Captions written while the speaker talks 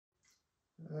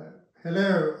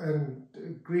Hello and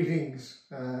greetings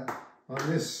on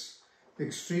this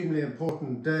extremely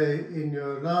important day in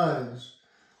your lives.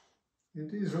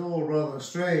 It is all rather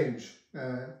strange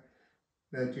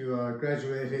that you are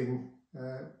graduating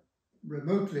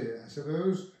remotely, I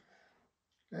suppose,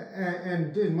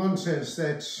 and in one sense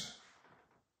that's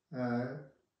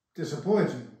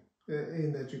disappointing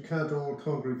in that you can't all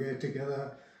congregate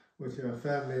together with your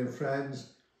family and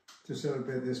friends to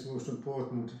celebrate this most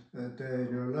important day in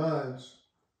your lives.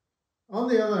 On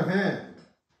the other hand,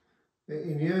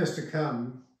 in years to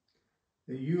come,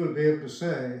 you will be able to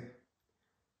say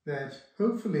that,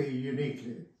 hopefully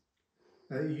uniquely,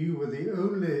 you were the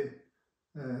only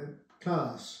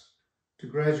class to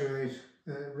graduate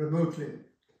remotely.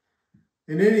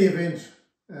 In any event,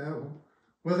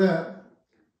 whether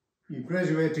you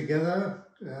graduate together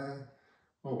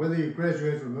or whether you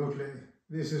graduate remotely,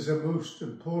 this is a most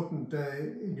important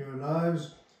day in your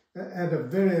lives and a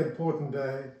very important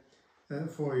day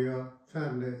for your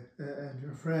family and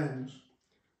your friends.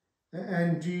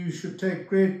 And you should take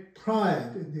great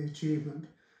pride in the achievement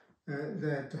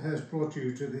that has brought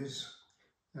you to this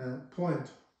point.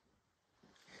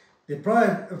 The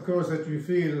pride, of course, that you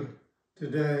feel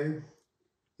today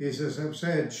is, as I've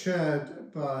said,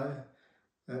 shared by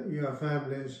your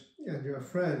families and your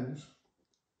friends.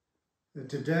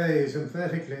 Today is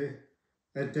emphatically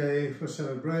a day for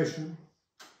celebration.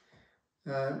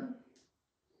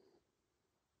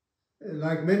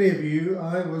 Like many of you,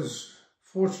 I was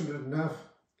fortunate enough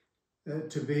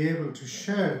to be able to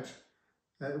share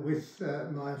it with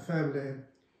my family,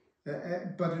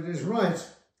 but it is right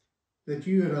that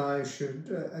you and I should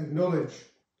acknowledge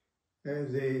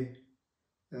the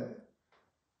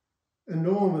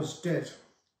enormous debt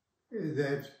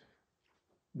that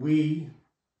we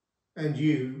and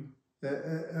you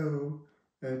owe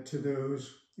to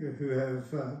those who have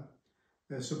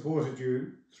supported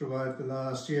you throughout the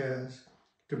last years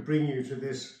to bring you to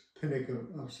this pinnacle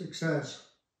of success.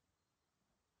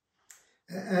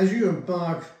 As you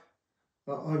embark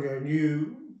on your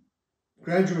new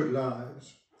graduate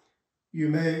lives, you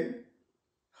may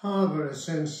harbour a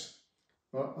sense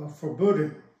of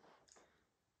foreboding,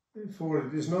 for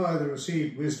it is now the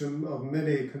received wisdom of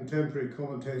many contemporary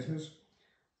commentators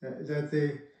that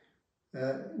the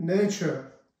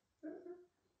nature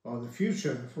or the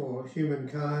future for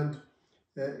humankind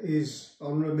is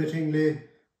unremittingly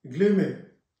gloomy.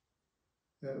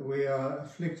 We are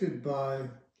afflicted by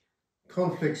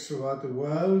conflicts throughout the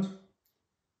world.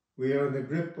 We are in the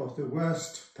grip of the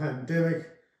worst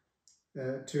pandemic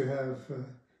to have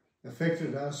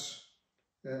affected us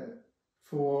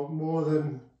for more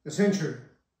than a century,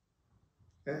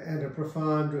 and a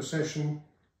profound recession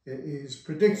is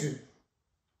predicted.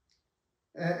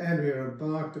 And we are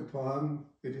embarked upon,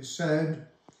 it is said,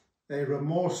 a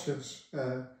remorseless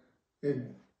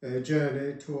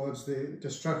journey towards the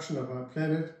destruction of our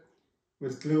planet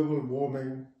with global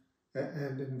warming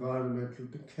and environmental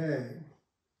decay.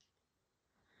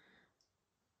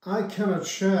 I cannot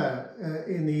share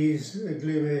in these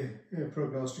gloomy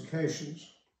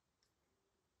prognostications,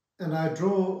 and I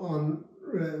draw on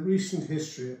recent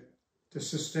history to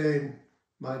sustain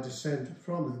my dissent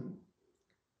from them.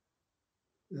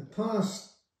 The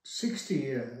past 60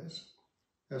 years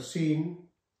have seen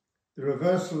the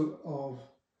reversal of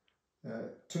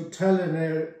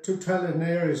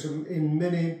totalitarianism in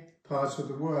many parts of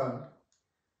the world.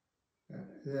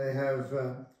 They have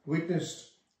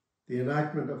witnessed the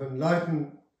enactment of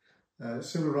enlightened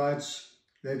civil rights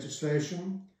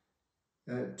legislation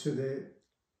to the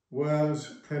world's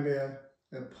premier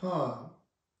power.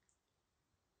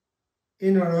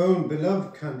 In our own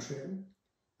beloved country,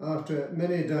 after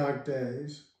many dark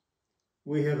days,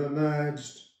 we have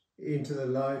emerged into the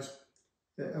light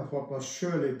of what must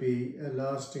surely be a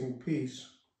lasting peace.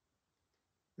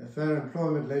 The fair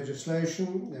employment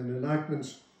legislation and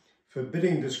enactments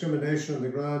forbidding discrimination on the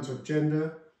grounds of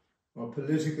gender or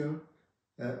political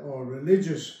or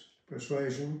religious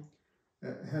persuasion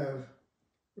have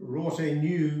wrought a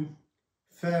new,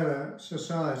 fairer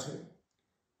society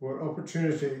where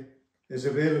opportunity is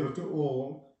available to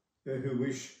all who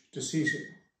wish to seize it.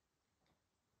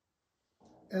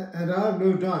 And I have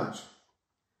no doubt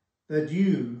that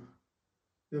you,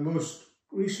 the most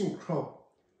recent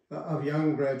crop of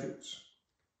young graduates,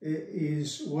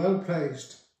 is well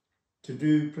placed to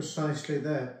do precisely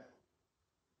that.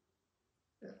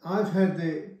 I've had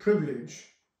the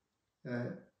privilege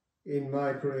in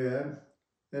my career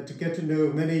to get to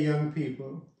know many young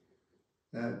people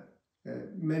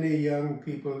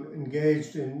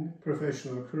engaged in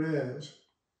professional careers.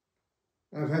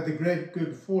 I've had the great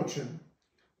good fortune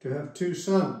to have two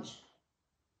sons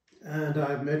and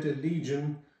I've met a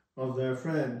legion of their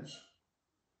friends.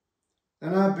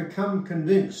 And I've become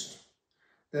convinced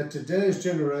that today's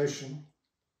generation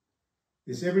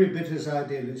is every bit as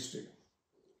idealistic,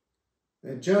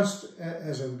 just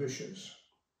as ambitious,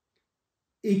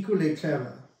 equally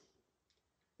clever,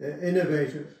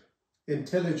 innovative,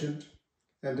 intelligent,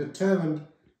 and determined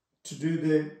to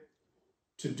do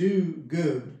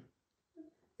good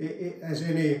as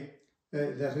any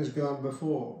that has gone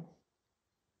before.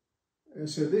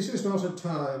 So this is not a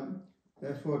time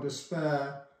for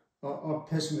despair or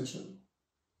pessimism.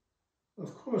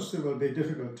 Of course there will be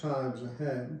difficult times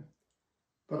ahead,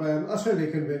 but I am utterly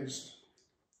convinced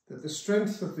that the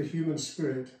strength of the human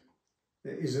spirit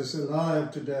is as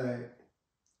alive today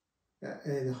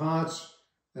in the hearts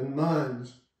and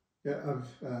minds of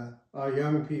our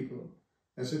young people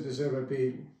as it has ever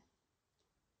been.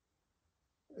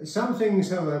 Some things,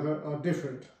 however, are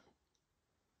different.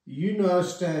 You now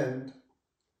stand,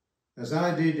 as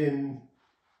I did in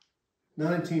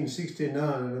 1969,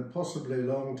 and a possibly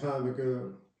long time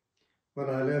ago, when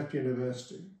I left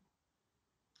university.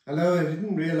 Although I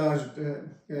didn't realise it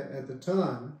at the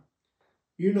time,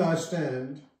 you now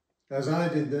stand, as I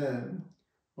did then,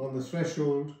 on the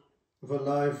threshold of a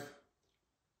life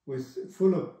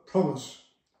full of promise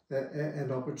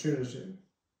and opportunity.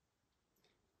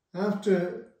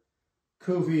 After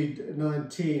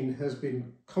COVID-19 has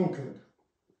been conquered,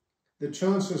 the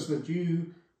chances that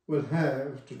you will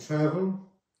have to travel,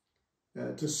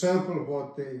 to sample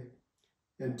what the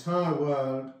entire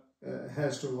world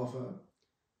has to offer,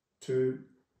 to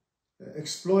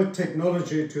exploit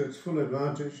technology to its full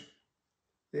advantage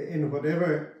in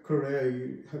whatever career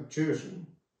you have chosen,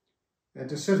 and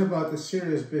to set about the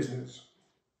serious business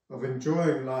of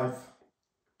enjoying life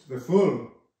to the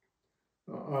full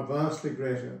are vastly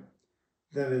greater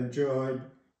than enjoyed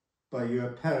by your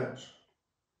parents.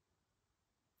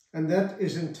 And that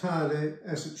is entirely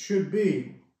as it should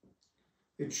be.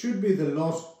 It should be the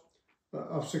lot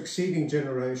of succeeding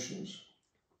generations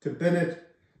to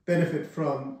benefit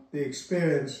from the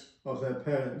experience of their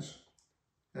parents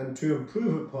and to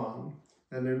improve upon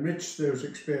and enrich those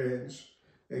experiences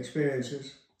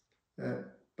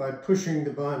by pushing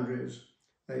the boundaries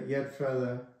yet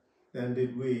further than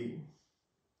did we.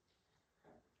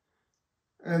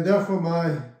 And therefore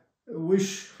my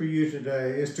wish for you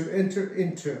today is to enter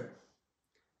into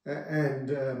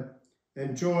and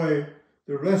enjoy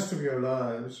the rest of your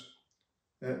lives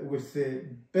with the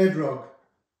bedrock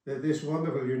that this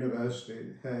wonderful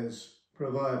university has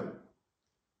provided.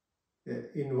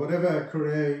 In whatever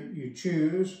career you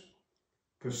choose,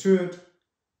 pursue it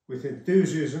with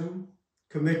enthusiasm,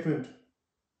 commitment,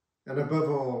 and above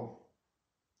all,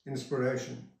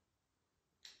 inspiration.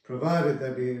 Provided,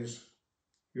 that is,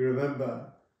 you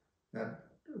remember that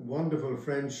wonderful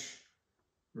French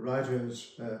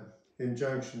writer's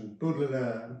injunction,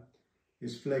 Baudelaire,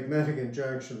 his phlegmatic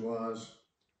injunction was,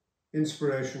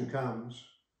 inspiration comes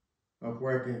of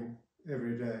working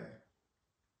every day.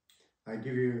 I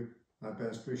give you my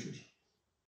best wishes.